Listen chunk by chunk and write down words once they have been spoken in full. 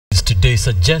they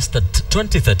suggest that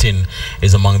 2013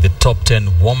 is among the top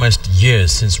 10 warmest years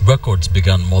since records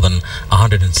began more than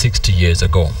 160 years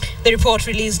ago. The report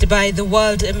released by the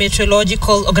World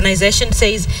Meteorological Organization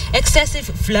says excessive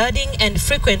flooding and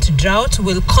frequent drought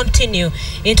will continue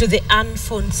into the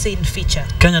unforeseen future.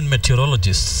 Kenyan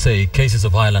meteorologists say cases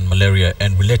of highland malaria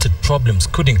and related problems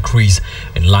could increase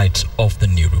in light of the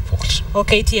new report.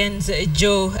 KTN's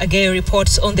Joe Agayo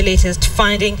reports on the latest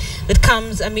finding that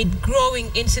comes amid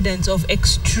growing incidents of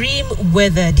extreme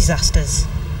weather disasters.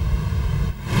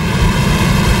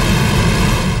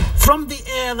 From the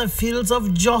air, the fields of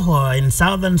Johor in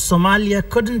southern Somalia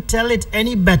couldn't tell it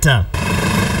any better.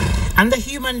 And the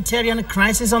humanitarian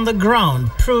crisis on the ground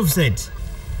proves it.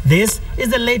 This is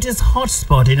the latest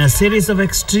hotspot in a series of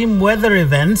extreme weather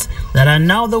events that are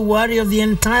now the worry of the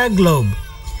entire globe.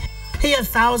 Here,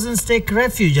 thousands take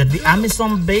refuge at the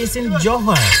Amisom base in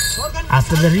Johor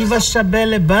after the river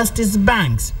Shabelle burst its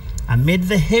banks amid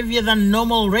the heavier than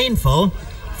normal rainfall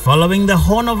following the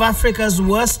Horn of Africa's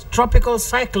worst tropical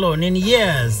cyclone in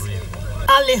years.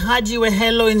 Ali Haji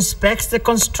Wehelo inspects the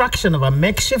construction of a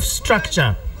makeshift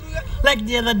structure. Like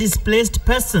the other displaced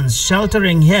persons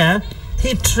sheltering here,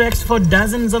 he treks for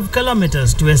dozens of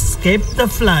kilometers to escape the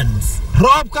floods.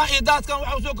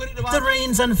 The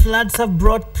rains and floods have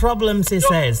brought problems, he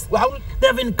says. They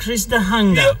have increased the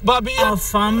hunger. Our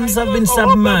farms have been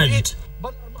submerged.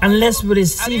 Unless we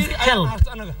receive help,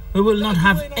 we will not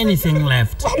have anything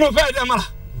left.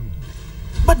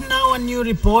 But now a new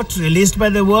report released by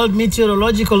the World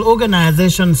Meteorological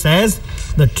Organization says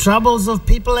the troubles of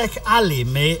people like Ali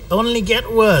may only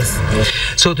get worse.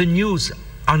 So the news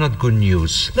are not good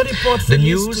news. The report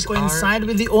released to coincide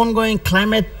with the ongoing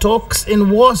climate talks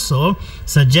in Warsaw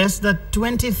suggests that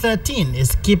 2013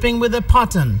 is keeping with the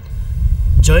pattern,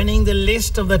 joining the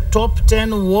list of the top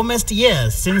 10 warmest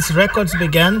years since records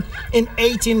began in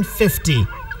 1850.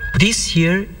 This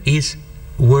year is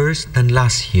worse than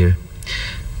last year,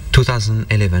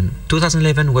 2011.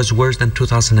 2011 was worse than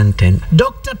 2010.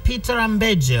 Dr. Peter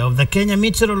Ambeje of the Kenya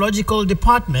Meteorological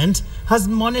Department has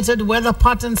monitored weather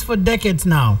patterns for decades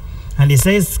now, and he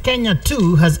says Kenya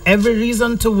too has every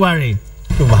reason to worry.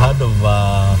 We've heard of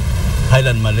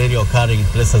highland malaria occurring in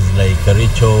places like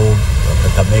Kericho,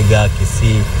 Kakamega,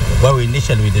 Kisii, where we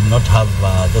initially did not have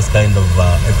those kind of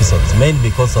episodes, mainly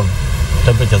because of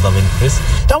temperatures have increased.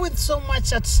 Now, with so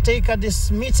much at stake at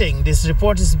this meeting, this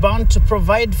report is bound to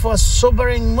provide for a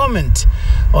sobering moment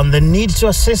on the need to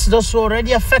assist those who are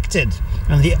already affected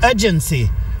and the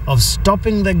urgency of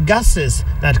stopping the gases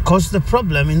that caused the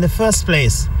problem in the first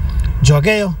place. Joe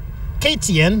Agayo,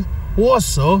 KTN,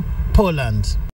 Warsaw, Poland.